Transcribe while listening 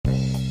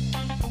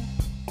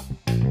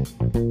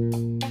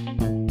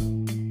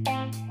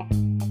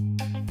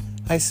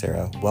Hi,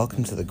 Sarah.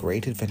 Welcome to the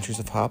Great Adventures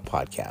of Hop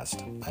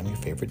podcast. I'm your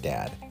favorite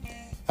dad.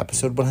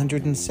 Episode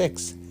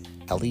 106,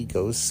 Ellie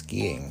Goes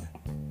Skiing.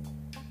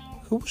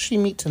 Who will she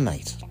meet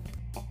tonight?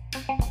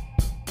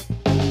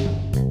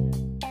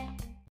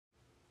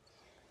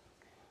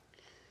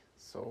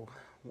 So,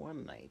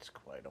 one night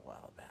quite a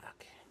while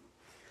back,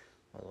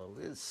 well,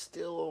 it is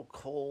still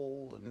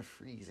cold and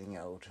freezing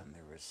out, and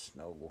there was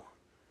snow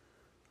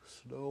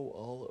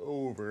all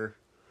over.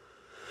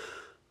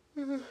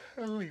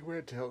 Ellie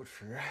went out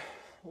for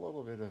a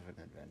little bit of an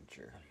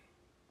adventure.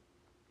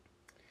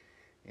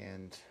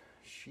 And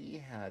she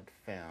had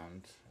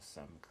found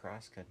some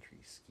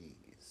cross-country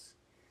skis.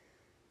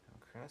 Now,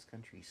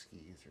 cross-country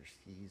skis are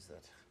skis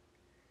that,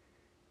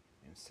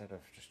 instead of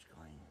just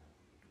going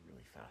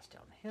really fast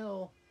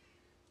downhill,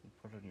 you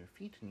put on your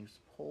feet and use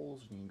the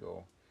poles and you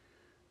go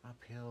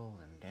uphill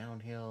and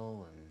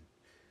downhill and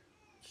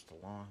just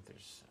along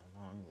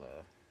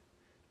the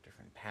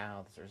different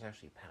paths. There's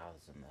actually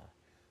paths in the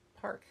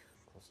park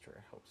close to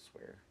our house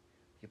where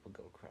people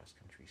go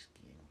cross-country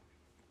skiing.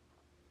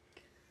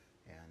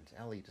 And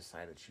Ellie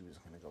decided she was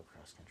going to go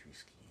cross-country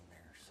skiing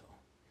there, so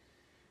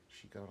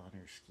she got on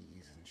her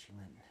skis and she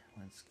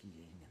went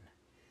skiing, and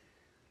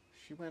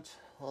she went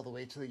all the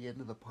way to the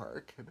end of the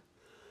park, and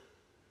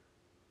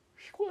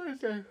she wanted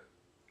to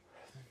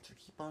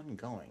keep on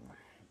going.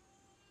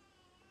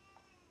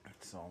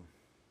 So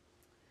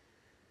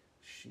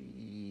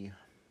she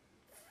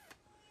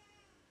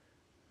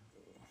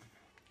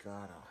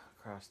got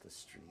across the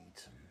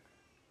street and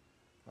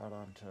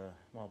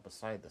got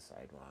beside the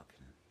sidewalk,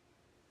 and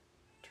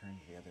turned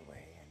the other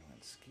way and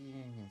went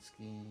skiing and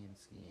skiing and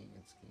skiing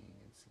and skiing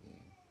and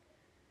skiing.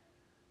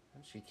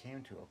 And she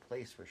came to a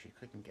place where she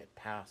couldn't get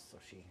past, so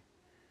she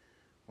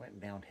went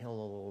downhill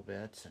a little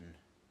bit, and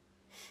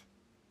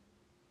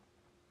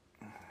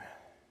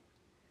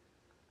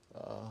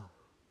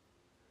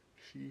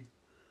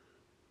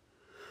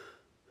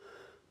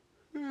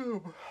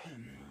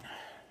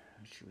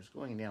she was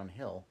going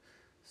downhill.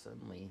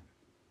 Suddenly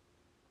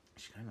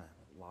she kind of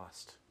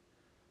lost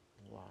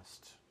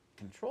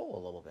control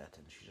a little bit,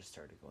 and she just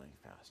started going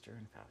faster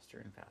and faster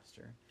and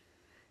faster,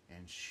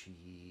 and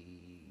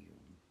she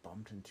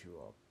bumped into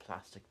a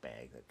plastic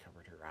bag that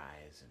covered her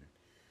eyes, and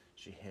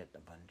she hit a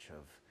bunch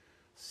of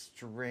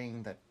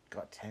string that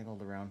got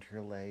tangled around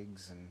her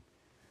legs, and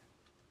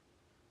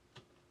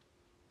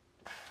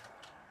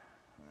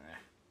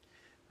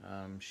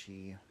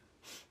she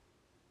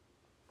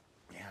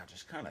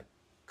just kind of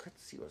couldn't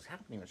see what was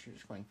happening, but she was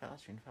just going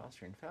faster and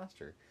faster and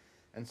faster,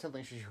 and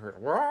suddenly she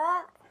heard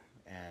 "Wah!"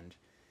 and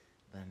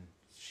then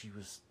she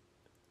was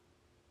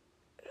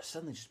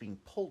suddenly just being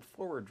pulled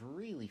forward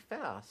really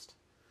fast,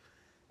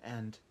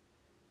 and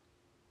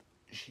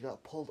she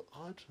got pulled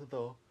onto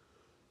the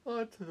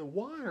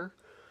water.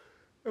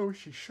 Oh,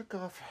 she shook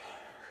off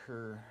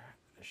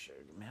she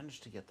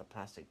managed to get the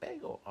plastic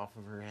bag off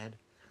of her head.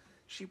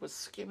 She was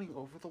skimming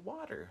over the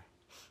water,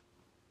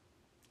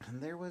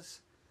 and there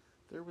was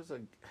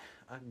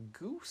a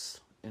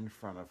goose in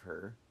front of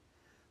her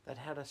that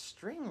had a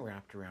string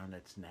wrapped around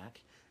its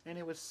neck, and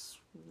it was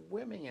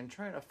swimming and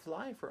trying to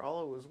fly for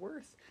all it was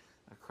worth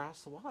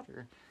across the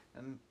water.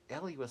 And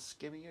Ellie was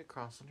skimming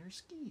across on her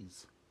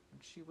skis,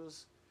 and she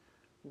was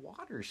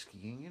water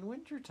skiing in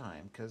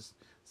wintertime, because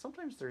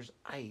sometimes there's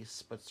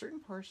ice, but certain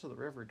parts of the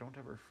river don't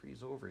ever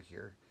freeze over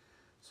here.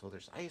 So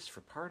there's ice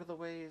for part of the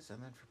ways,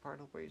 and then for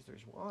part of the ways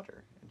there's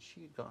water. And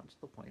she had gotten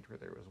to the point where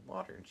there was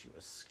water, and she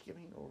was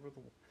skimming over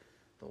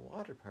the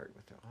water part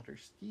with her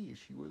skis.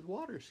 She was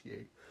water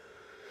skiing.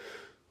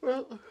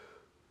 Well,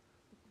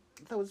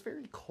 that was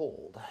very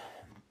cold,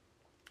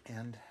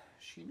 and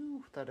she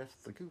knew that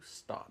if the goose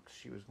stopped,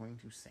 she was going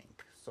to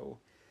sink. So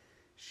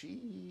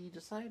she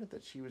decided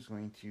that she was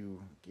going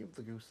to give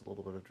the goose a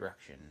little bit of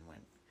direction, and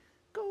went,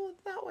 "Go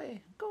that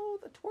way, go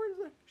to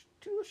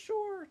the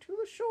shore."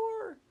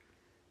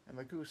 And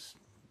the goose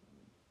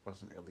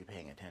wasn't really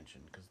paying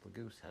attention, because the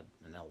goose had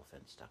an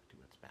elephant stuck to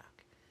its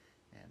back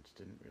and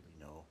didn't really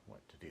know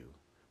what to do.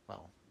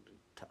 Well,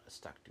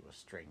 stuck to a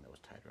string that was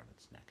tied around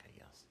its neck, I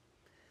guess.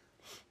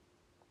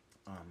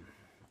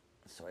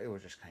 So it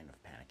was just kind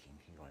of panicking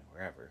and going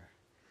wherever.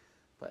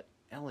 But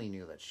Ellie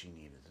knew that she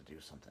needed to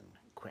do something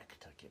quick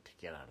to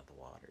get out of the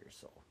water,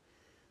 so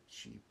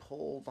she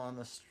pulled on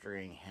the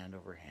string hand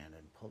over hand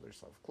and pulled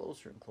herself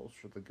closer and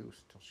closer to the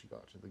goose until she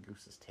got to the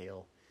goose's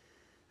tail.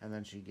 And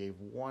then she gave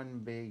one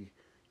big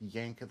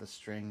yank of the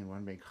string and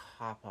one big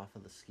hop off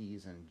of the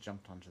skis and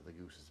jumped onto the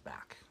goose's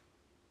back.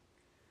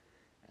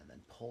 And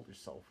then pulled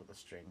herself with the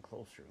string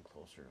closer and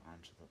closer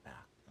onto the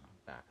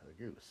back of the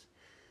goose.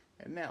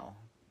 And now,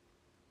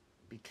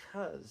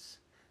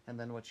 and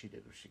then what she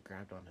did was she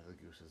grabbed onto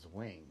the goose's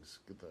wings,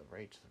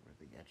 right to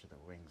the edge of the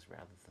wings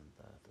rather than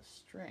the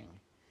string.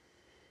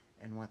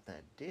 And what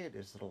that did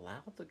is it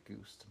allowed the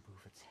goose to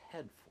move its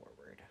head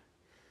forward.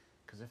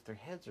 Because if their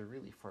heads are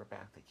really far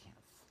back, they can't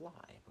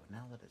fly. But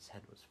now that its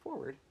head was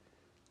forward,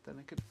 then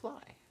it could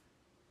fly.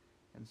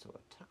 And so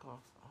it took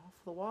off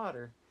the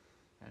water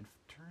and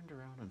turned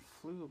around and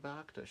flew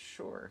back to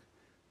shore,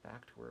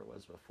 back to where it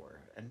was before.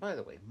 And by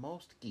the way,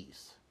 most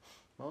geese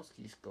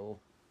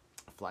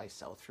fly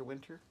south for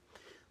winter,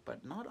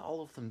 but not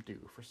all of them do.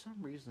 For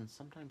some reason,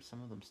 sometimes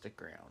some of them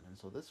stick around, and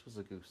so this was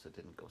a goose that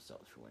didn't go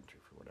south for winter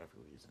for whatever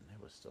reason.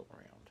 It was still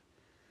around.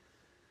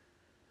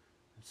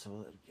 And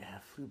so it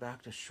flew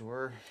back to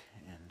shore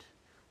and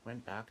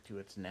went back to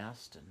its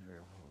nest and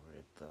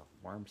at the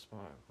warm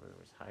spot where it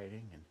was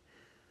hiding, and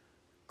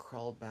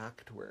crawled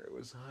back to where it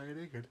was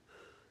hiding, and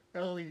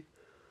Ellie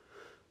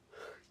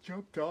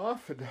jumped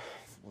off and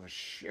was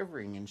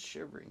shivering and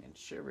shivering and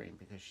shivering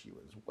because she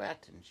was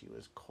wet and she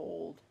was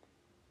cold.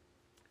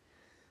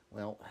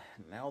 Well,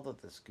 now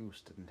that this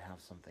goose didn't have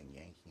something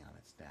yanking on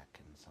its neck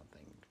and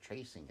something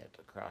chasing it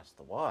across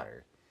the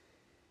water,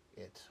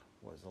 it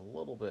was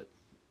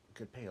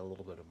could pay a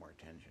little bit of more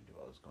attention to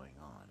what was going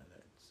on, and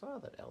it saw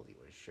that Ellie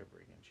was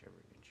shivering and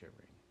shivering and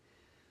shivering.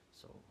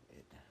 So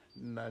it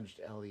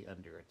nudged Ellie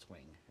under its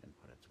wing and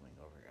put its wing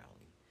over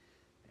Ellie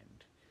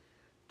and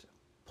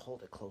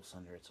pulled it close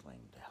under its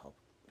wing to help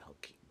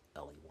keep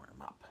Ellie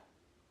warm up.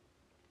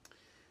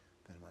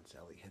 Then once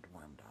Ellie had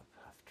warmed up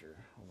after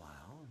a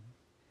while,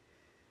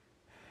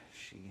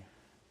 she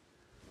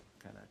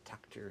kind of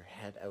tucked her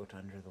head out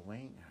under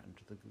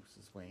the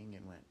goose's wing,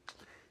 and went,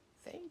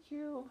 "Thank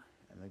you."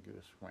 And the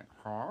goose went,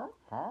 "Huh,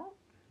 huh?"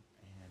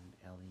 And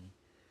Ellie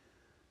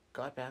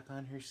got back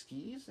on her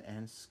skis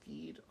and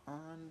skied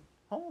on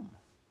home.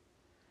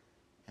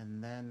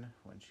 And then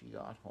when she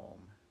got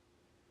home,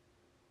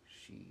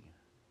 she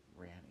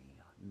ran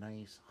a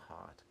nice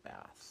hot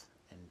bath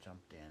and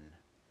jumped in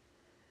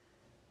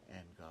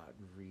and got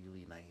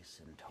really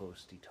nice and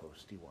toasty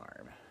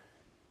warm.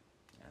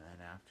 And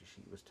then after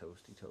she was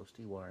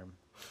toasty warm,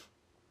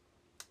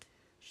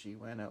 she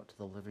went out to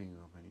the living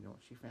room, and you know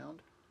what she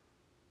found?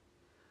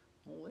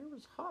 Well, there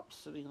was Hop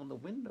sitting on the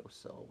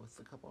windowsill with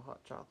a cup of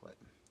hot chocolate.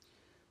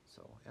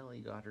 So Ellie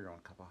got her own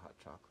cup of hot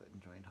chocolate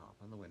and joined Hop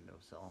on the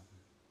windowsill.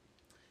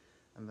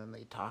 And then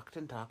they talked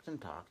and talked and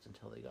talked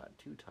until they got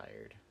too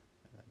tired,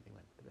 and then they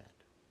went to bed.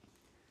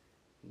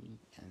 The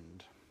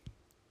end.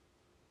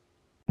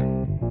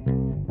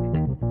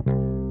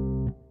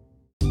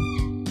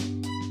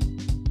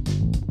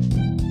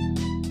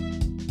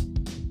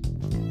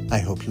 I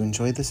hope you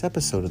enjoyed this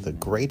episode of the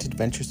Great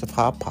Adventures of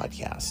Hop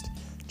podcast.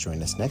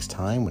 Join us next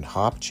time when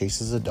Hop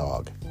chases a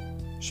dog.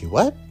 She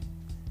what?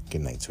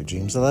 Good night, sweet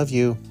dreams. I love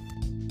you.